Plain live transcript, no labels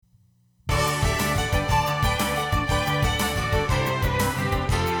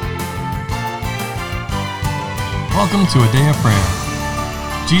Welcome to a day of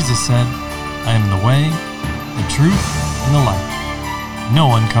prayer. Jesus said, I am the way, the truth, and the life. No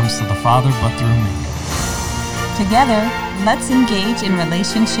one comes to the Father but through me. Together, let's engage in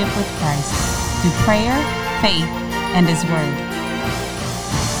relationship with Christ through prayer, faith, and His Word.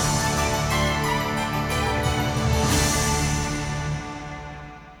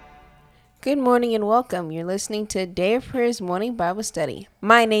 Good morning and welcome. You're listening to Day of Prayer's morning Bible study.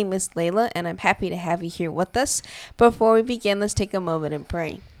 My name is Layla and I'm happy to have you here with us. Before we begin, let's take a moment and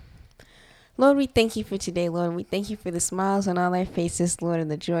pray. Lord, we thank you for today, Lord. We thank you for the smiles on all our faces, Lord,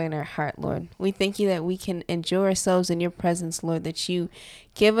 and the joy in our heart, Lord. We thank you that we can enjoy ourselves in your presence, Lord, that you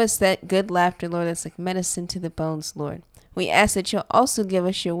give us that good laughter, Lord, that's like medicine to the bones, Lord. We ask that you'll also give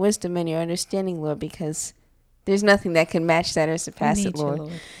us your wisdom and your understanding, Lord, because there's nothing that can match that or surpass it, Lord.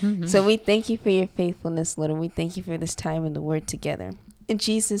 Mm-hmm. So we thank you for your faithfulness, Lord, and we thank you for this time in the Word together. In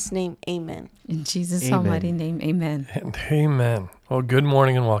Jesus' name, amen. In Jesus' Amen. almighty name, amen. And amen. Well, good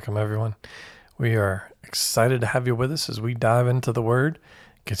morning and welcome, everyone. We are excited to have you with us as we dive into the Word,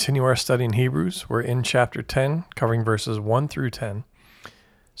 continue our study in Hebrews. We're in chapter 10, covering verses 1 through 10.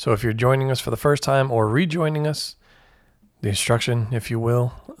 So if you're joining us for the first time or rejoining us, the instruction, if you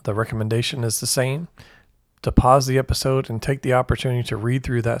will, the recommendation is the same: to pause the episode and take the opportunity to read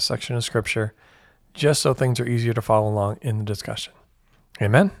through that section of Scripture, just so things are easier to follow along in the discussion.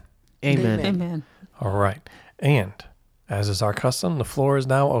 Amen? Amen. Amen. All right. And as is our custom, the floor is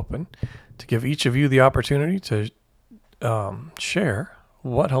now open to give each of you the opportunity to share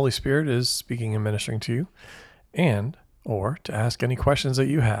what Holy Spirit is speaking and ministering to you, and or to ask any questions that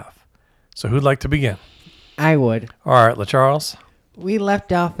you have. So who'd like to begin? I would. All right, LaCharles. We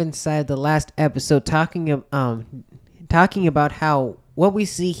left off inside the last episode talking about how what we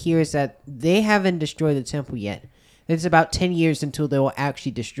see here is that they haven't destroyed the temple yet. It's about 10 years until they will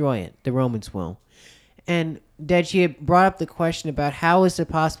actually destroy it. The Romans will. And that you brought up the question about how is it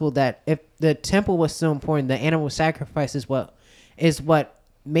possible that if the temple was so important, the animal sacrifice is what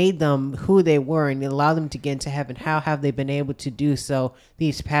made them who they were and allowed them to get into heaven. How have they been able to do so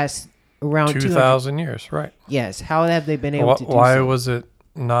these past around 2,000 years, right? Yes. How have they been able to do Why so? was it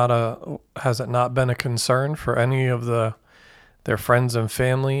has it not been a concern for any of their friends and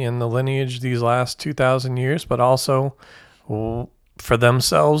family in the lineage these last 2,000 years, but also for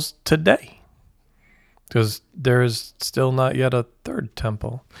themselves today? Because there is still not yet a third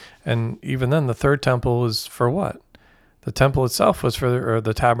temple. And even then, the third temple is for what? The temple itself was for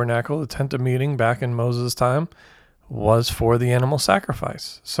the tabernacle, the tent of meeting back in Moses' time, was for the animal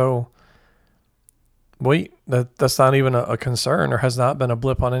sacrifice. So wait, that's not even a concern or has not been a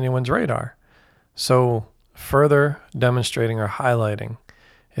blip on anyone's radar. So further demonstrating or highlighting,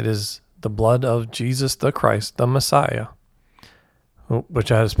 it is the blood of Jesus the Christ, the Messiah, which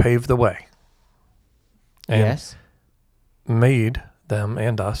has paved the way. And Yes. made them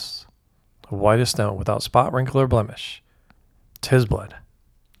and us white as snow, without spot, wrinkle, or blemish. It's His blood.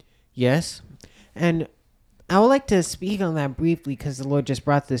 Yes. And I would like to speak on that briefly because the Lord just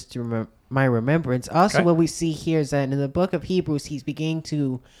brought this to my remembrance. Also, Okay. what we see here is that in the book of Hebrews, he's beginning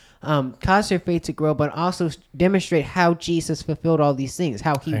to cause their faith to grow, but also demonstrate how Jesus fulfilled all these things,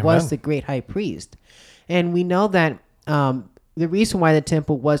 how he Amen. was the great high priest. And we know that the reason why the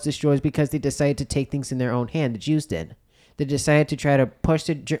temple was destroyed is because they decided to take things in their own hand. The Jews did. They decided to try to push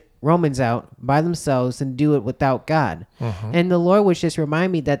the Romans out by themselves and do it without God. Mm-hmm. And the Lord was just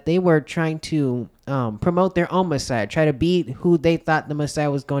remind me that they were trying to promote their own Messiah, try to be who they thought the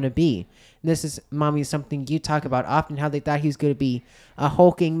Messiah was going to be. And this is, Mommy, something you talk about often, how they thought he was going to be a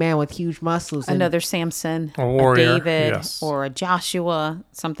hulking man with huge muscles. Another Samson, A warrior, a David, yes. or a Joshua,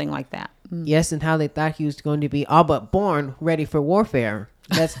 something like that. Yes, and how they thought he was going to be all but born ready for warfare.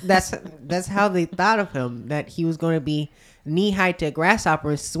 That's how they thought of him, that he was going to be knee-high to a grasshopper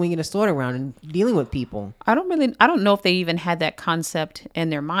and swinging a sword around and dealing with people. I don't know if they even had that concept in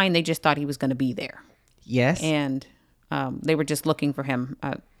their mind. They just thought he was going to be there. Yes. And they were just looking for him.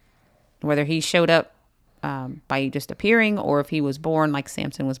 Whether he showed up by just appearing or if he was born like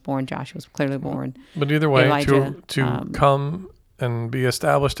Samson was born, Joshua was clearly born. But either way, Elijah, to come and be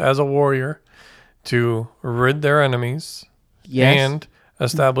established as a warrior, to rid their enemies, Yes. and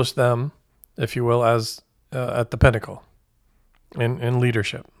establish them, if you will, as at the pinnacle in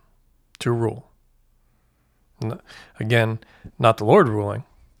leadership, to rule. Again, not the Lord ruling,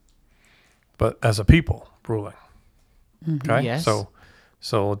 but as a people ruling. Okay? Yes.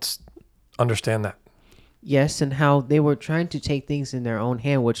 So let's understand that. Yes, and how they were trying to take things in their own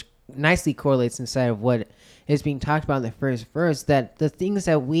hand, which nicely correlates inside of what is being talked about in the first verse, that the things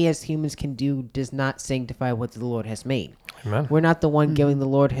that we as humans can do does not sanctify what the Lord has made. Amen. We're not the one giving the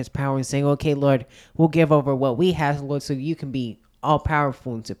Lord his power and saying, okay, Lord, we'll give over what we have, Lord, so you can be all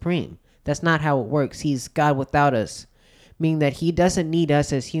powerful and supreme. That's not how it works. He's God without us, meaning that he doesn't need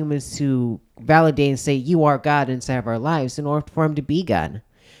us as humans to validate and say, you are God inside of our lives in order for him to be God.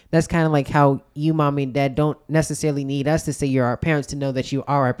 That's kind of like how you, mommy and dad, don't necessarily need us to say you're our parents to know that you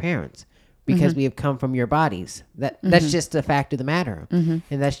are our parents because we have come from your bodies. That's just the fact of the matter. And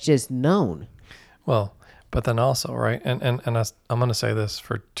that's just known. Well, but then also, right, and I'm going to say this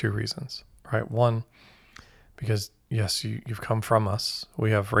for two reasons, right? One, because yes, you've come from us.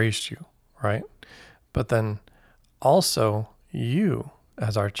 We have raised you, right? But then also you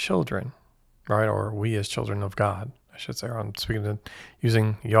as our children, right? Or we as children of God, I should say. I'm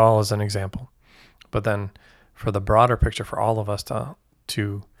using y'all as an example. But then for the broader picture, for all of us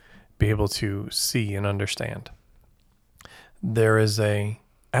to be able to see and understand, there is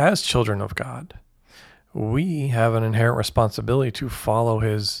as children of God, we have an inherent responsibility to follow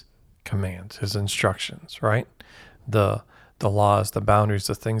his commands, his instructions, right? The laws, the boundaries,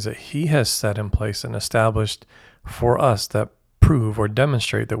 the things that he has set in place and established for us that prove or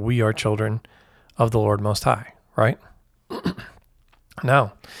demonstrate that we are children of the Lord Most High, right?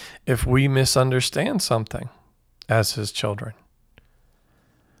 Now, if we misunderstand something as his children,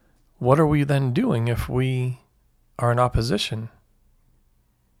 what are we then doing if we are in opposition?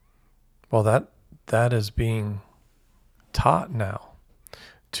 Well, that is being taught now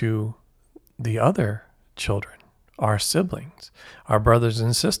to the other children, our siblings, our brothers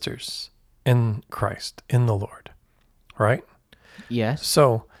and sisters in Christ, in the Lord, right? Yes.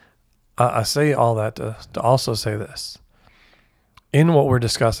 So I say all that to also say this. In what we're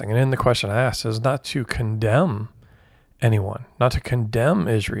discussing and in the question I asked is not to condemn anyone, not to condemn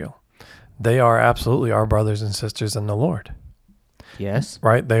Israel. They are absolutely our brothers and sisters in the Lord. Yes.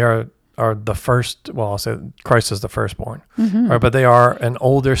 Right? They are the first, well, I'll say Christ is the firstborn, right? But they are an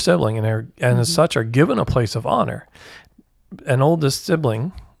older sibling and as such are given a place of honor. An oldest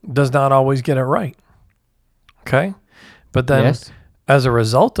sibling does not always get it right. Okay? But then as a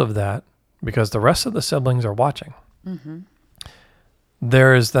result of that, because the rest of the siblings are watching,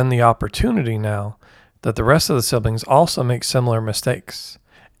 there is then the opportunity now that the rest of the siblings also make similar mistakes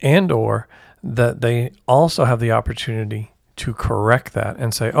and or that they also have the opportunity to correct that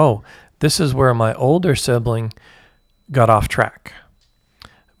and say, oh, this is where my older sibling got off track.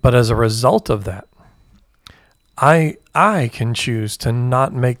 But as a result of that, I can choose to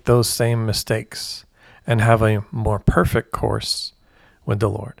not make those same mistakes and have a more perfect course with the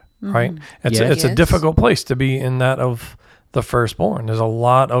Lord, right? It's a difficult place to be in that of the firstborn. There's a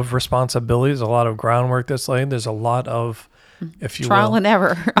lot of responsibilities, a lot of groundwork that's laid. There's a lot of, if you trial will, and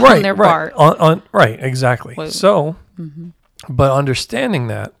error on their part. Right, exactly. Whoa. So, but understanding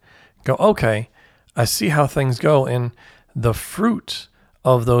that, go, okay, I see how things go in the fruit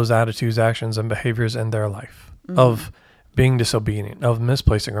of those attitudes, actions, and behaviors in their life, of being disobedient, of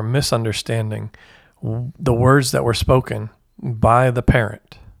misplacing or misunderstanding the words that were spoken by the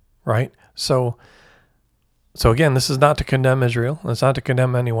parent, right? So again, this is not to condemn Israel. It's not to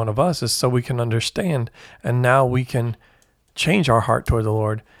condemn any one of us. It's so we can understand, and now we can change our heart toward the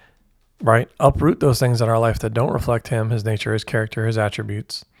Lord, right? Uproot those things in our life that don't reflect him, his nature, his character, his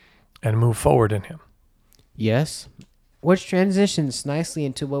attributes, and move forward in him. Yes. Which transitions nicely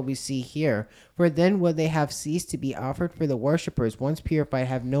into what we see here. For then would they have ceased to be offered, for the worshippers, once purified,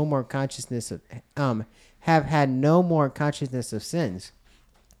 have no more consciousness of have had no more consciousness of sins.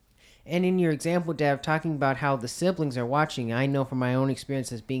 And in your example, Dev, talking about how the siblings are watching, I know from my own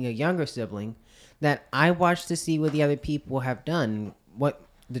experience as being a younger sibling that I watch to see what the other people have done, what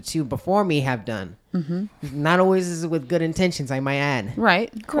the two before me have done. Not always is with good intentions, I might add.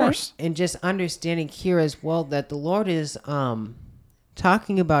 Right. Of course. And just understanding here as well that the Lord is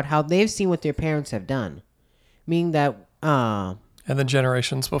talking about how they've seen what their parents have done. Meaning that... and the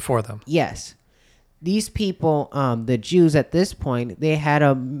generations before them. Yes. These people, the Jews at this point, they had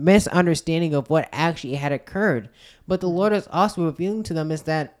a misunderstanding of what actually had occurred. But the Lord is also revealing to them is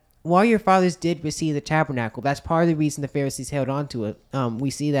that while your fathers did receive the tabernacle, that's part of the reason the Pharisees held on to it.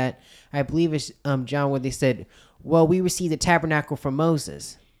 We see that, I believe it's John, where they said, well, we received the tabernacle from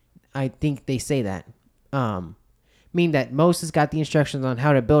Moses. I think they say that. Meaning that Moses got the instructions on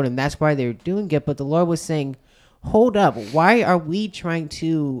how to build, and that's why they're doing it. But the Lord was saying, hold up, why are we trying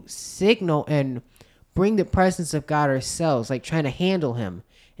to signal and bring the presence of God ourselves, like trying to handle him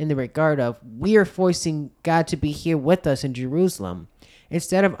in the regard of we are forcing God to be here with us in Jerusalem,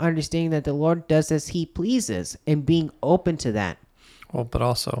 instead of understanding that the Lord does as he pleases and being open to that. Well, but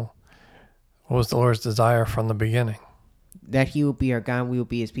also, what was the Lord's desire from the beginning? That he will be our God and we will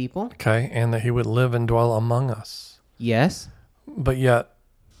be his people. Okay, and that he would live and dwell among us. Yes. but yet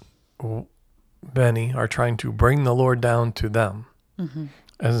many are trying to bring the Lord down to them.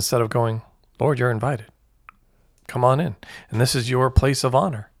 As instead of going, Lord, you're invited. Come on in. And this is your place of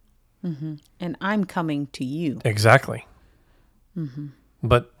honor. And I'm coming to you. Exactly.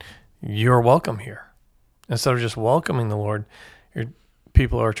 But you're welcome here. Instead of just welcoming the Lord,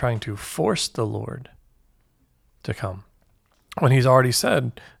 people are trying to force the Lord to come. When he's already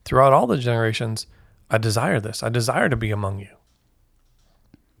said throughout all the generations, I desire this. I desire to be among you.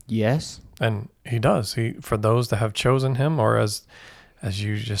 Yes. And he does. He, for those that have chosen him, or as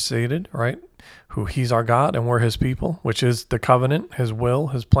you just stated, right? Who he's our God and we're his people, which is the covenant, his will,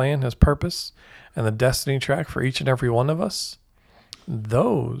 his plan, his purpose, and the destiny track for each and every one of us.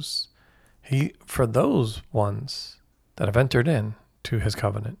 For those ones that have entered in to his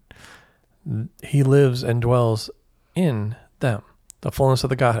covenant, he lives and dwells in them, the fullness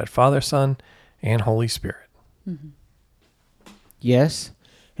of the Godhead, Father, Son, and Holy Spirit. Yes.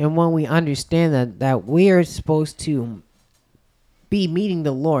 And when we understand that we are supposed to be meeting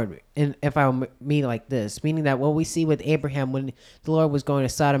the Lord, and if I mean like this, meaning that what we see with Abraham when the Lord was going to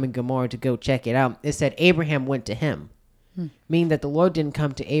Sodom and Gomorrah to go check it out, it said Abraham went to him. Meaning that the Lord didn't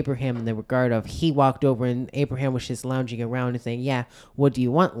come to Abraham in the regard of he walked over and Abraham was just lounging around and saying, yeah, what do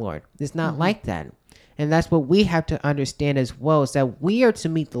you want, Lord? It's not like that. And that's what we have to understand as well, is that we are to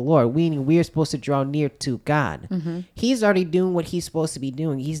meet the Lord, meaning we are supposed to draw near to God. He's already doing what he's supposed to be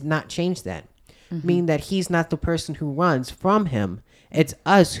doing. He's not changed that. Meaning that he's not the person who runs from him. It's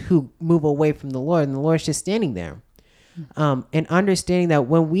us who move away from the Lord, and the Lord's just standing there. And understanding that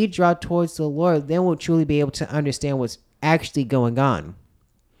when we draw towards the Lord, then we'll truly be able to understand what's actually going on.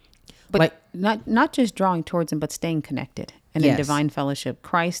 But not just drawing towards him, but staying connected and in Yes. divine fellowship.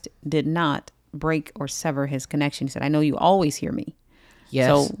 Christ did not break or sever his connection. He said, I know you always hear me. Yes.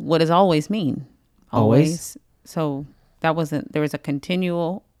 So what does always mean? Always. So there was a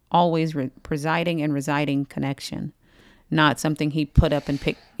continual, always presiding and residing connection. Not something he put down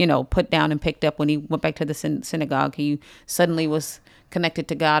and picked up when he went back to the synagogue. He suddenly was connected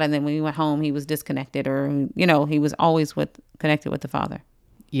to God, and then when he went home, he was disconnected, or he was always connected with the Father.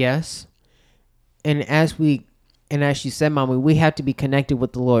 Yes. And as you said, Mommy, we have to be connected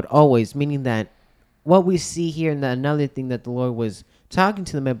with the Lord always, meaning that what we see here, and another thing that the Lord was talking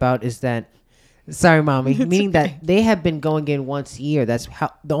to them about is that, sorry, Mommy, meaning that they have been going in once a year. That's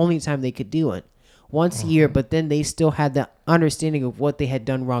the only time they could do it. Once a year, but then they still had the understanding of what they had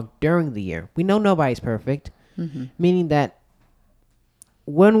done wrong during the year. We know nobody's perfect, meaning that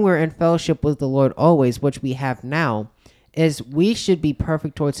when we're in fellowship with the Lord always, which we have now, is we should be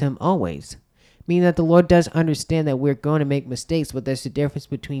perfect towards him always. Meaning that the Lord does understand that we're going to make mistakes, but there's a difference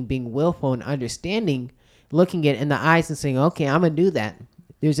between being willful and understanding, looking it in the eyes and saying, okay, I'm going to do that.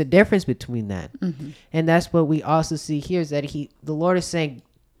 There's a difference between that. And that's what we also see here, is that the Lord is saying,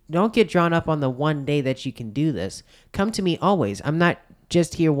 don't get drawn up on the one day that you can do this. Come to me always. I'm not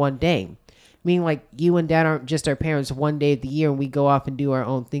just here one day. Meaning like you and Dad aren't just our parents one day of the year and we go off and do our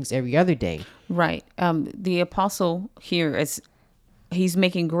own things every other day. Right. The apostle here he's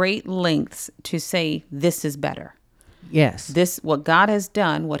making great lengths to say this is better. Yes. What God has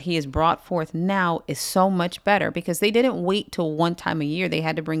done, what he has brought forth now is so much better, because they didn't wait till one time a year. They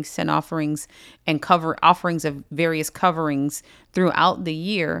had to bring sin offerings and cover offerings of various coverings throughout the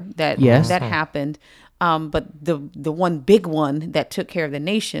year that happened. But the one big one that took care of the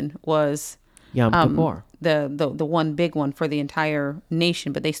nation was Yom Kippur. The one big one for the entire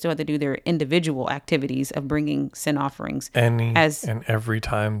nation, but they still had to do their individual activities of bringing sin offerings. And every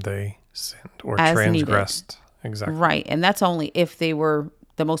time they sinned or as transgressed. Needed. Exactly. Right. And that's only if they were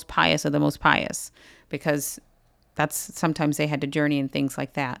the most pious of the most pious, because that's sometimes they had to journey and things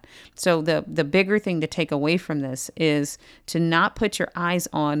like that. So the bigger thing to take away from this is to not put your eyes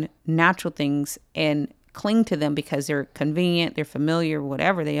on natural things and cling to them because they're convenient, they're familiar,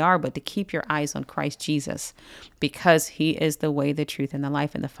 whatever they are, but to keep your eyes on Christ Jesus, because he is the way, the truth, and the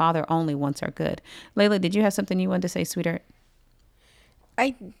life, and the Father only wants our good. Layla, did you have something you wanted to say, sweetheart?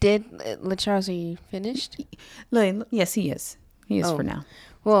 I did. LaCharles, are you finished? Yes, he is. He is for now.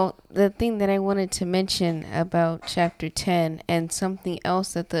 Well, the thing that I wanted to mention about chapter 10 and something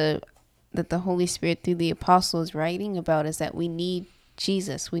else that the Holy Spirit through the apostle is writing about is that we need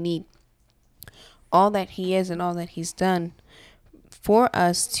Jesus. We need all that he is and all that he's done for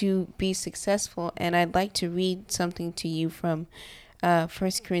us to be successful. And I'd like to read something to you from 1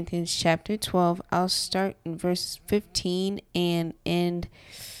 Corinthians chapter 12. I'll start in verse 15 and end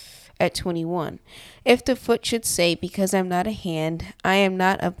at 21. If the foot should say, because I'm not a hand, I am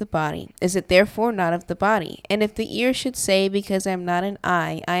not of the body, is it therefore not of the body? And if the ear should say, because I'm not an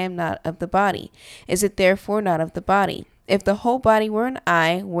eye, I am not of the body, is it therefore not of the body? If the whole body were an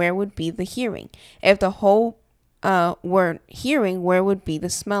eye, where would be the hearing? If the whole were hearing, where would be the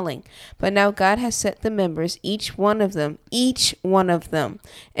smelling? But now God has set the members, each one of them,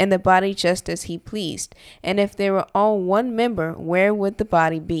 in the body just as he pleased. And if they were all one member, where would the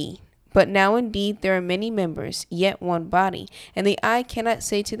body be? But now indeed there are many members, yet one body. And the eye cannot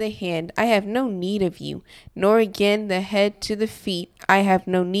say to the hand, I have no need of you, nor again the head to the feet, I have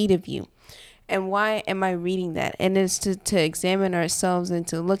no need of you. And why am I reading that? And it's to examine ourselves and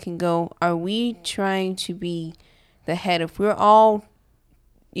to look and go, are we trying to be the head? If we're all,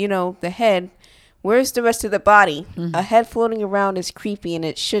 the head, where's the rest of the body? Mm-hmm. A head floating around is creepy, and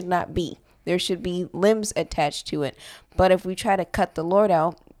it should not be. There should be limbs attached to it. But if we try to cut the Lord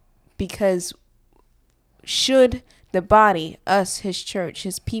out, because should the body, us, his church,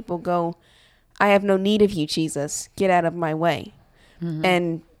 his people go, I have no need of you, Jesus, get out of my way. Mm-hmm.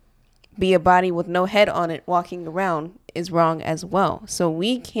 And be a body with no head on it walking around is wrong as well. So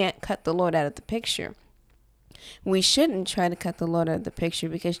we can't cut the Lord out of the picture. We shouldn't try to cut the Lord out of the picture,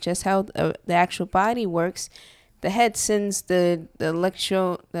 because just how the actual body works, the head sends the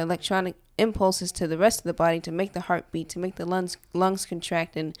electronic impulses to the rest of the body to make the heart beat, to make the lungs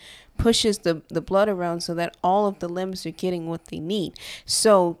contract, and pushes the blood around so that all of the limbs are getting what they need.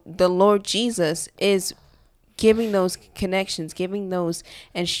 So the Lord Jesus is giving those connections, giving those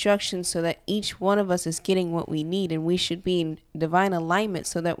instructions so that each one of us is getting what we need, and we should be in divine alignment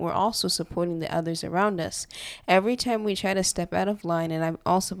so that we're also supporting the others around us. Every time we try to step out of line, and I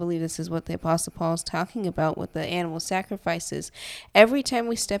also believe this is what the Apostle Paul is talking about with the animal sacrifices, every time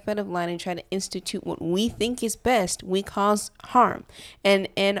we step out of line and try to institute what we think is best, we cause harm. And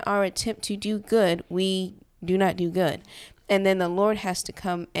in our attempt to do good, we do not do good. And then the Lord has to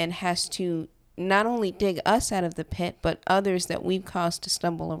come and has to not only dig us out of the pit, but others that we've caused to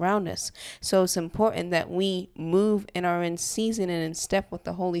stumble around us. So it's important that we move and are in season and in step with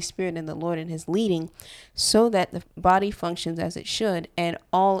the Holy Spirit and the Lord and his leading, so that the body functions as it should and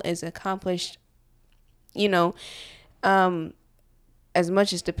all is accomplished. As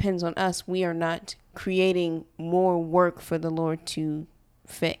much as depends on us, we are not creating more work for the Lord to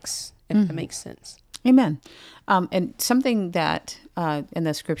fix, if that makes sense. Amen. And something that in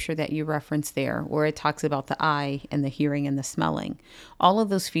the scripture that you referenced there, where it talks about the eye and the hearing and the smelling, all of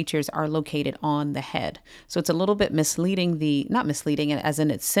those features are located on the head. So it's a little bit misleading, not misleading as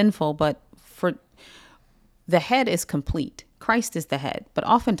in it's sinful, but for the head is complete. Christ is the head. But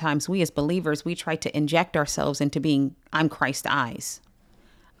oftentimes we as believers, we try to inject ourselves into being, I'm Christ's eyes.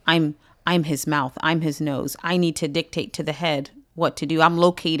 I'm his mouth. I'm his nose. I need to dictate to the head what to do. I'm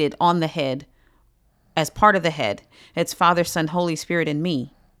located on the head. As part of the head, it's Father, Son, Holy Spirit, and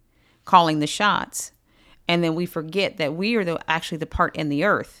me calling the shots. And then we forget that we are actually the part in the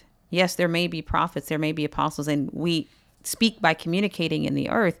earth. Yes, there may be prophets, there may be apostles, and we speak by communicating in the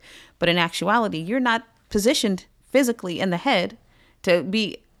earth. But in actuality, you're not positioned physically in the head to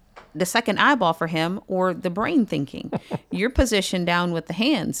be the second eyeball for him or the brain thinking. You're positioned down with the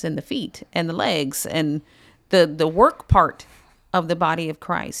hands and the feet and the legs and the work part of the body of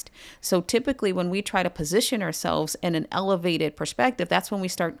Christ. So typically when we try to position ourselves in an elevated perspective, that's when we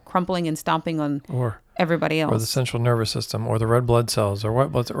start crumpling and stomping on everybody else. Or the central nervous system, or the red blood cells, or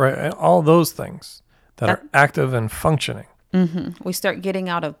white blood cells, right? All those things that are active and functioning. Mm-hmm. We start getting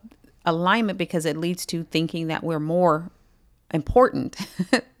out of alignment because it leads to thinking that we're more important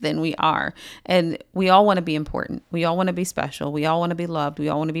than we are. And we all want to be important. We all want to be special. We all want to be loved. We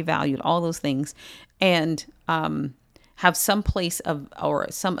all want to be valued, all those things. And, have some place of or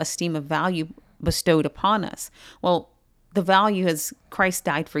some esteem of value bestowed upon us. Well, the value is Christ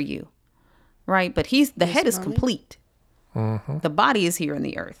died for you, right? But the head is complete. Mm-hmm. The body is here in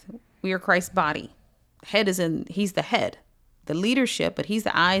the earth. We are Christ's body. He's the head, the leadership, but he's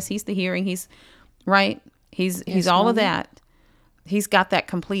the eyes, he's the hearing, he's right. He's all of that. He's got that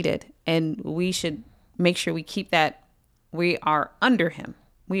completed, and we should make sure we keep that. We are under him.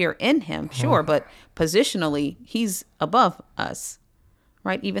 We are in him, sure, but positionally, he's above us,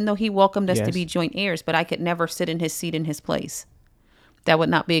 right? Even though he welcomed us to be joint heirs, but I could never sit in his seat in his place. That would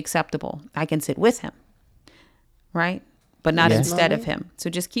not be acceptable. I can sit with him, right? But not instead of him. So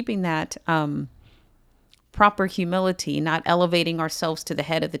just keeping that proper humility, not elevating ourselves to the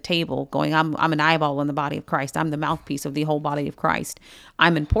head of the table, going, I'm an eyeball in the body of Christ. I'm the mouthpiece of the whole body of Christ.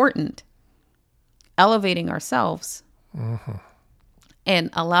 I'm important. Elevating ourselves. Mm-hmm.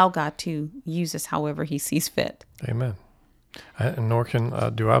 And allow God to use us however he sees fit. Amen. And nor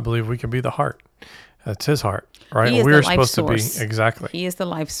do I believe we can be the heart. That's his heart, right? He is We're the life supposed source. to be, exactly. He is the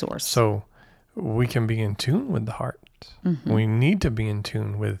life source. So we can be in tune with the heart. We need to be in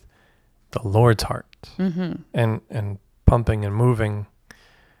tune with the Lord's heart and pumping and moving,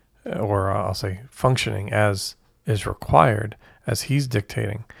 or I'll say functioning as is required, as he's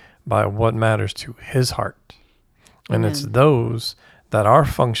dictating by what matters to his heart. And it's those that are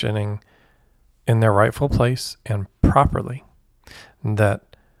functioning in their rightful place and properly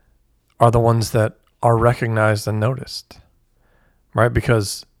that are the ones that are recognized and noticed, right?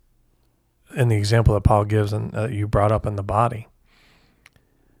 Because in the example that Paul gives and you brought up in the body,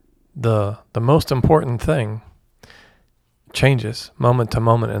 the most important thing changes moment to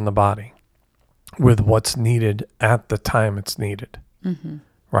moment in the body with what's needed at the time it's needed,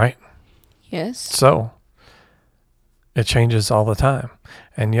 right? Yes. So it changes all the time.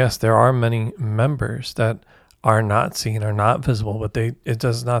 And yes, there are many members that are not seen, are not visible, but it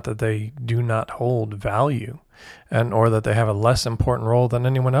does not that they do not hold value and or that they have a less important role than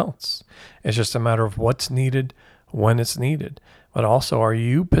anyone else. It's just a matter of what's needed when it's needed. But also, are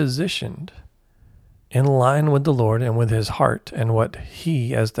you positioned in line with the Lord and with his heart and what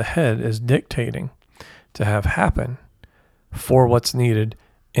he as the head is dictating to have happen for what's needed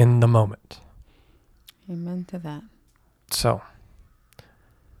in the moment? Amen to that. So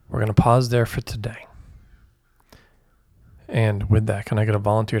we're going to pause there for today. And with that, can I get a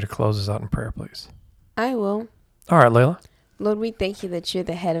volunteer to close us out in prayer, please? I will. All right, Layla. Lord, we thank you that you're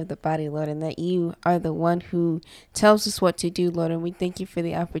the head of the body, Lord, and that you are the one who tells us what to do, Lord. And we thank you for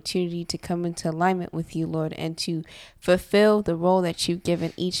the opportunity to come into alignment with you, Lord, and to fulfill the role that you've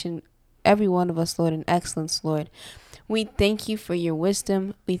given each and every one of us, Lord, in excellence, Lord. We thank you for your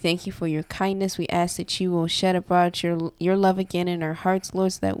wisdom. We thank you for your kindness. We ask that you will shed abroad your love again in our hearts,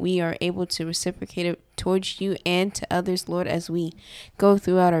 Lord, so that we are able to reciprocate it towards you and to others, Lord, as we go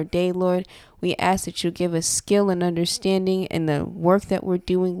throughout our day, Lord. We ask that you give us skill and understanding in the work that we're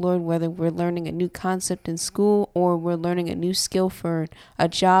doing, Lord, whether we're learning a new concept in school or we're learning a new skill for a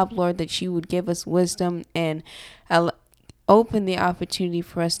job, Lord, that you would give us wisdom and open the opportunity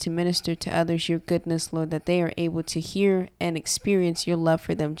for us to minister to others your goodness, Lord, that they are able to hear and experience your love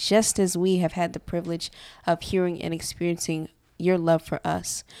for them, just as we have had the privilege of hearing and experiencing your love for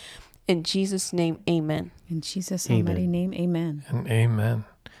us. In Jesus' name, amen. In Jesus' almighty name, amen. And amen.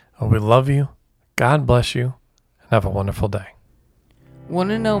 Well, we love you. God bless you. And have a wonderful day. Want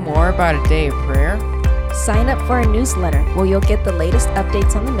to know more about A Day of Prayer? Sign up for our newsletter where you'll get the latest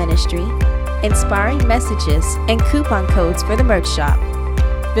updates on the ministry, inspiring messages, and coupon codes for the merch shop.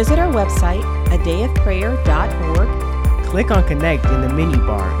 Visit our website, adayofprayer.org. Click on Connect in the menu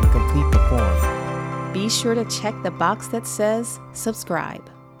bar and complete the form. Be sure to check the box that says subscribe.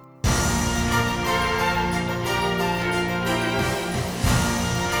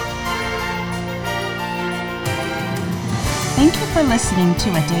 Thank you for listening to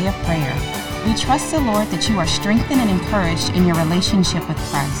A Day of Prayer. We trust the Lord that you are strengthened and encouraged in your relationship with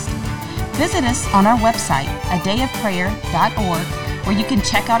Christ. Visit us on our website, adayofprayer.org, where you can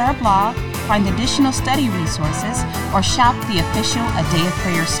check out our blog, find additional study resources, or shop the official A Day of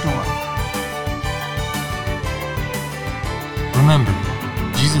Prayer store. Remember,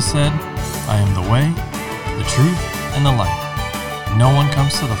 Jesus said, I am the way, the truth, and the life. No one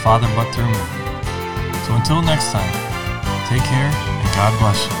comes to the Father but through me. So until next time, take care and God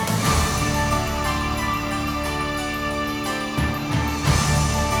bless you.